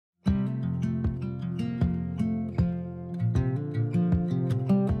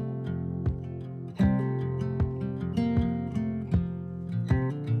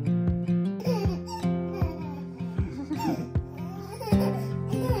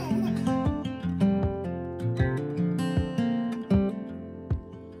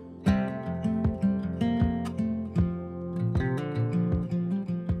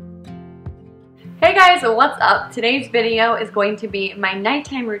guys, what's up? Today's video is going to be my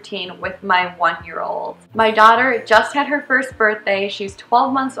nighttime routine with my 1-year-old. My daughter just had her first birthday. She's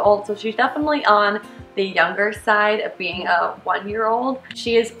 12 months old, so she's definitely on the younger side of being a 1-year-old.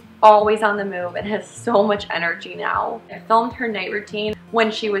 She is always on the move and has so much energy now. I filmed her night routine when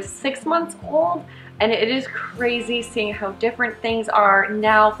she was 6 months old, and it is crazy seeing how different things are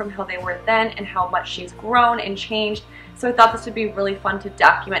now from how they were then and how much she's grown and changed. So I thought this would be really fun to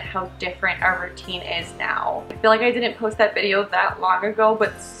document how different our routine is now. I feel like I didn't post that video that long ago,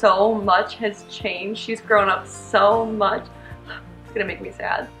 but so much has changed. She's grown up so much. It's gonna make me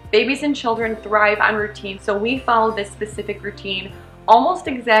sad. Babies and children thrive on routine, so we follow this specific routine almost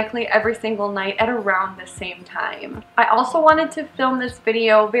exactly every single night at around the same time. I also wanted to film this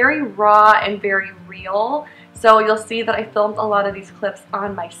video very raw and very real. So you'll see that I filmed a lot of these clips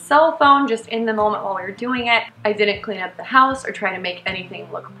on my cell phone just in the moment while we were doing it. I didn't clean up the house or try to make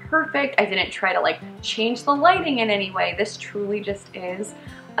anything look perfect. I didn't try to change the lighting in any way. This truly just is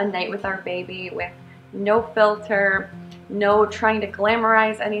a night with our baby with no filter, no trying to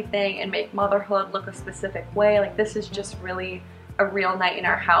glamorize anything and make motherhood look a specific way. This is just really a real night in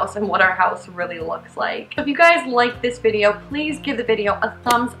our house and what our house really looks like. If you guys like this video, please give the video a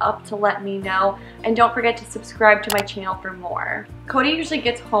thumbs up to let me know, and don't forget to subscribe to my channel for more. Cody usually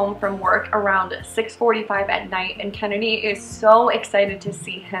gets home from work around 6:45 at night, and Kennedy is so excited to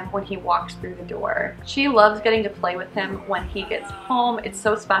see him when he walks through the door. She loves getting to play with him when he gets home. It's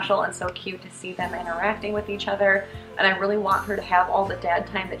so special and so cute to see them interacting with each other, and I really want her to have all the dad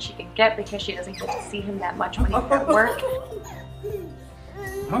time that she can get because she doesn't get to see him that much when he's at work.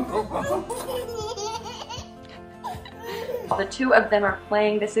 While the two of them are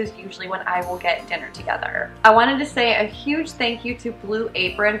playing, this is usually when I will get dinner together. I wanted to say a huge thank you to Blue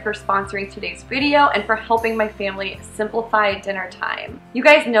Apron for sponsoring today's video and for helping my family simplify dinner time. You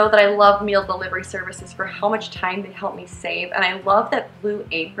guys know that I love meal delivery services for how much time they help me save, and I love that Blue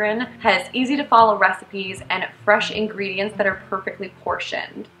Apron has easy to follow recipes and fresh ingredients that are perfectly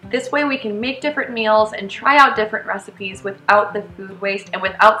portioned. This way we can make different meals and try out different recipes without the food waste and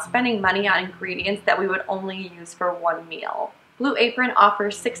without spending money on ingredients that we would only use for one meal. Blue Apron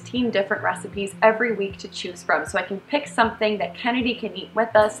offers 16 different recipes every week to choose from, so I can pick something that Kennedy can eat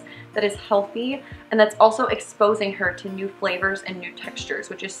with us that is healthy and that's also exposing her to new flavors and new textures,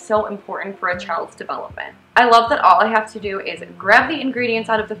 which is so important for a child's development. I love that all I have to do is grab the ingredients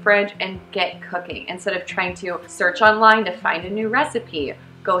out of the fridge and get cooking instead of trying to search online to find a new recipe,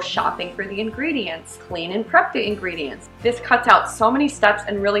 go shopping for the ingredients, clean and prep the ingredients. This cuts out so many steps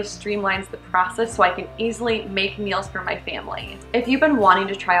and really streamlines the process so I can easily make meals for my family. If you've been wanting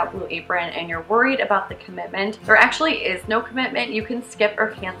to try out Blue Apron and you're worried about the commitment, there actually is no commitment. You can skip or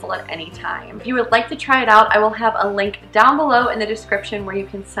cancel at any time. If you would like to try it out, I will have a link down below in the description where you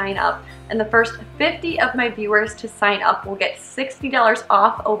can sign up, and the first 50 of my viewers to sign up will get $60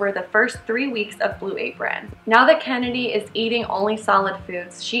 off over the first 3 weeks of Blue Apron. Now that Kennedy is eating only solid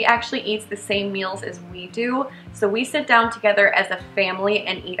foods, she actually eats the same meals as we do, so we sit down together as a family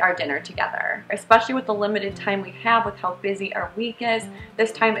and eat our dinner together. Especially with the limited time we have with how busy our week is,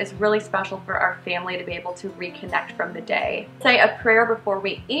 this time is really special for our family to be able to reconnect from the day. Say a prayer before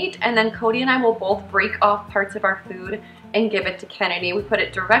we eat, and then Cody and I will both break off parts of our food and give it to Kennedy. We put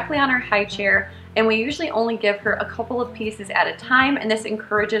it directly on her high chair, and we usually only give her a couple of pieces at a time, and this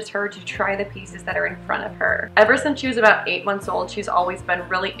encourages her to try the pieces that are in front of her. Ever since she was about 8 months old, she's always been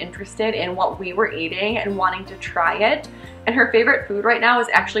really interested in what we were eating and wanting to try it. And her favorite food right now is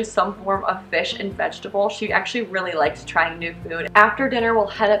actually some form of fish and vegetable. She actually really likes trying new food. After dinner, we'll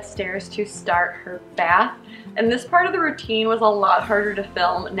head upstairs to start her bath. And this part of the routine was a lot harder to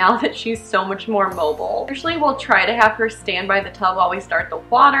film now that she's so much more mobile. Usually we'll try to have her stand by the tub while we start the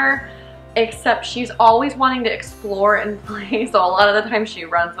water, except she's always wanting to explore and play, so a lot of the time she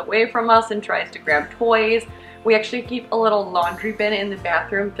runs away from us and tries to grab toys. We actually keep a little laundry bin in the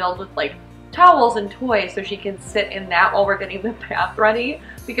bathroom filled with towels and toys so she can sit in that while we're getting the bath ready,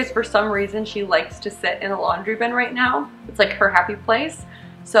 because for some reason she likes to sit in a laundry bin right now. It's her happy place.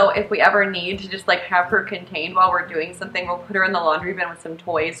 So if we ever need to just have her contained while we're doing something, we'll put her in the laundry bin with some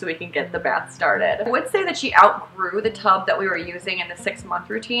toys so we can get the bath started. I would say that she outgrew the tub that we were using in the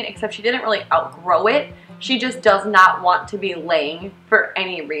 6-month routine, except she didn't really outgrow it. She just does not want to be laying for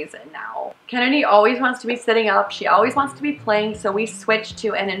any reason now. Kennedy always wants to be sitting up. She always wants to be playing, so we switched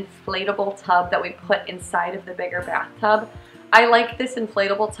to an inflatable tub that we put inside of the bigger bathtub. I like this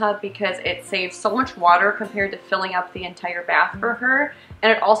inflatable tub because it saves so much water compared to filling up the entire bath for her,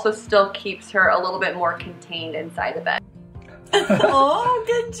 and it also still keeps her a little bit more contained inside of it. Oh,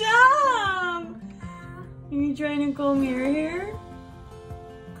 good job! Are you trying to comb your hair?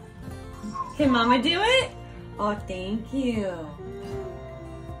 Can Mama do it? Oh, thank you.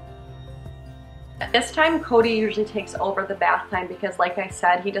 At this time, Cody usually takes over the bath time because, like I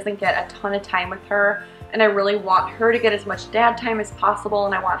said, he doesn't get a ton of time with her, and I really want her to get as much dad time as possible,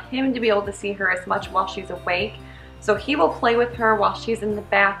 and I want him to be able to see her as much while she's awake. So he will play with her while she's in the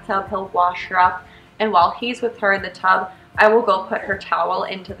bathtub. He'll wash her up, and while he's with her in the tub, I will go put her towel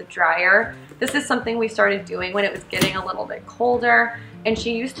into the dryer. This is something we started doing when it was getting a little bit colder, and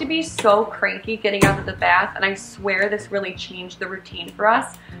she used to be so cranky getting out of the bath, and I swear this really changed the routine for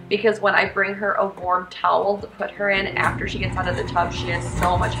us, because when I bring her a warm towel to put her in after she gets out of the tub, she is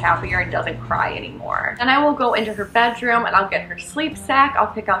so much happier and doesn't cry anymore. Then I will go into her bedroom and I'll get her sleep sack,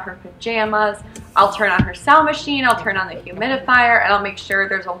 I'll pick out her pajamas, I'll turn on her sound machine, I'll turn on the humidifier, and I'll make sure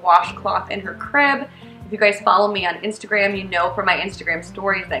there's a washcloth in her crib. If you guys follow me on Instagram, you know from my Instagram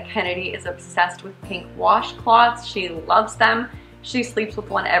stories that Kennedy is obsessed with pink washcloths. She loves them. She sleeps with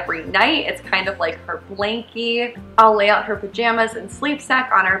one every night. It's kind of like her blankie. I'll lay out her pajamas and sleep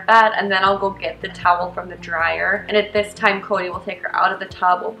sack on her bed, and then I'll go get the towel from the dryer. And at this time, Cody will take her out of the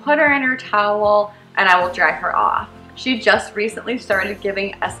tub, we'll put her in her towel, and I will dry her off. She just recently started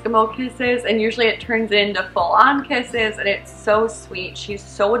giving Eskimo kisses, and usually it turns into full-on kisses, and it's so sweet. She's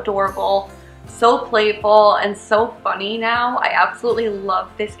so adorable, so playful, and so funny now. I absolutely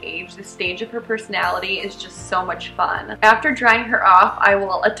love this age. The stage of her personality is just so much fun. After drying her off, I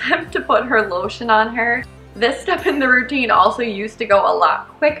will attempt to put her lotion on her. This step in the routine also used to go a lot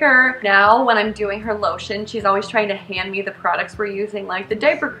quicker. Now when I'm doing her lotion, she's always trying to hand me the products we're using, like the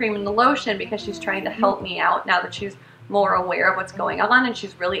diaper cream and the lotion, because she's trying to help me out now that she's more aware of what's going on and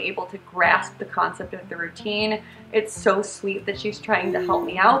she's really able to grasp the concept of the routine. It's so sweet that she's trying to help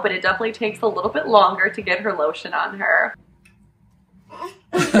me out, but it definitely takes a little bit longer to get her lotion on her.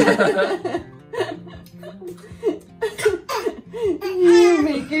 You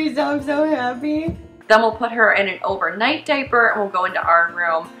make yourself so happy. Then we'll put her in an overnight diaper and we'll go into our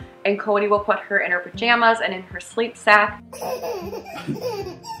room, and Cody will put her in her pajamas and in her sleep sack.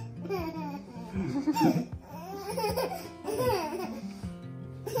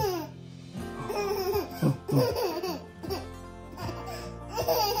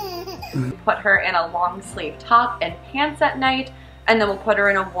 Put her in a long sleeve top and pants at night, and then we'll put her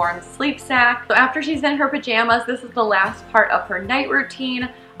in a warm sleep sack. So after she's in her pajamas, this is the last part of her night routine.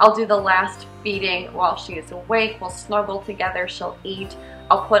 I'll do the last feeding while she is awake. We'll snuggle together, she'll eat.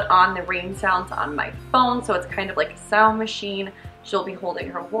 I'll put on the rain sounds on my phone, so it's kind of like a sound machine. She'll be holding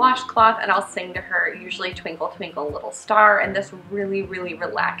her washcloth, and I'll sing to her, usually Twinkle Twinkle Little Star, and this really, really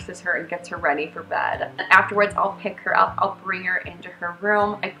relaxes her and gets her ready for bed. And afterwards, I'll pick her up, I'll bring her into her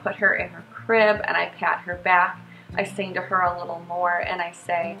room, I put her in her crib, and I pat her back. I sing to her a little more, and I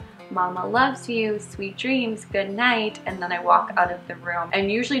say, Mama loves you, sweet dreams, good night, and then I walk out of the room.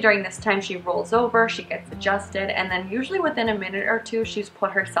 And usually during this time, she rolls over, she gets adjusted, and then usually within a minute or two, she's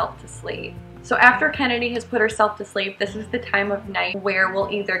put herself to sleep. So after Kennedy has put herself to sleep, this is the time of night where we'll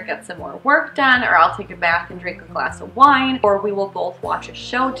either get some more work done, or I'll take a bath and drink a glass of wine, or we will both watch a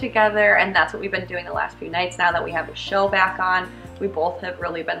show together, and that's what we've been doing the last few nights now that we have the show back on. We both have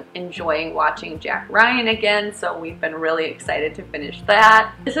really been enjoying watching Jack Ryan again, so we've been really excited to finish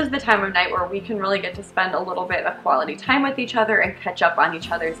that. This is the time of night where we can really get to spend a little bit of quality time with each other and catch up on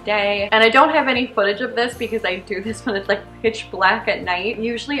each other's day. And I don't have any footage of this because I do this when it's like pitch black at night.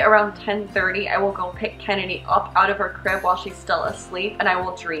 Usually around 10:30, I will go pick Kennedy up out of her crib while she's still asleep, and I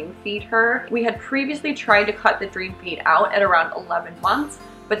will dream feed her. We had previously tried to cut the dream feed out at around 11 months,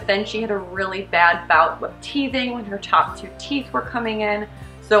 but then she had a really bad bout with teething when her top 2 teeth were coming in,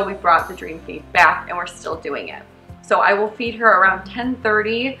 so we brought the dream feed back and we're still doing it. So I will feed her around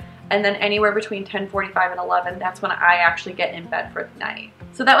 10:30, and then anywhere between 10:45 and 11, that's when I actually get in bed for the night.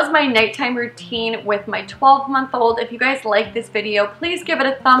 So that was my nighttime routine with my 12-month-old. If you guys like this video, please give it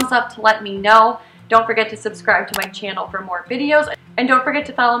a thumbs up to let me know. Don't forget to subscribe to my channel for more videos. And don't forget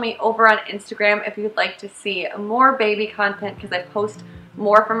to follow me over on Instagram if you'd like to see more baby content, because I post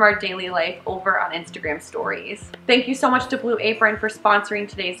more from our daily life over on Instagram stories. Thank you so much to Blue Apron for sponsoring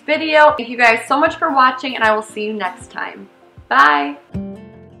today's video. Thank you guys so much for watching, and I will see you next time. Bye!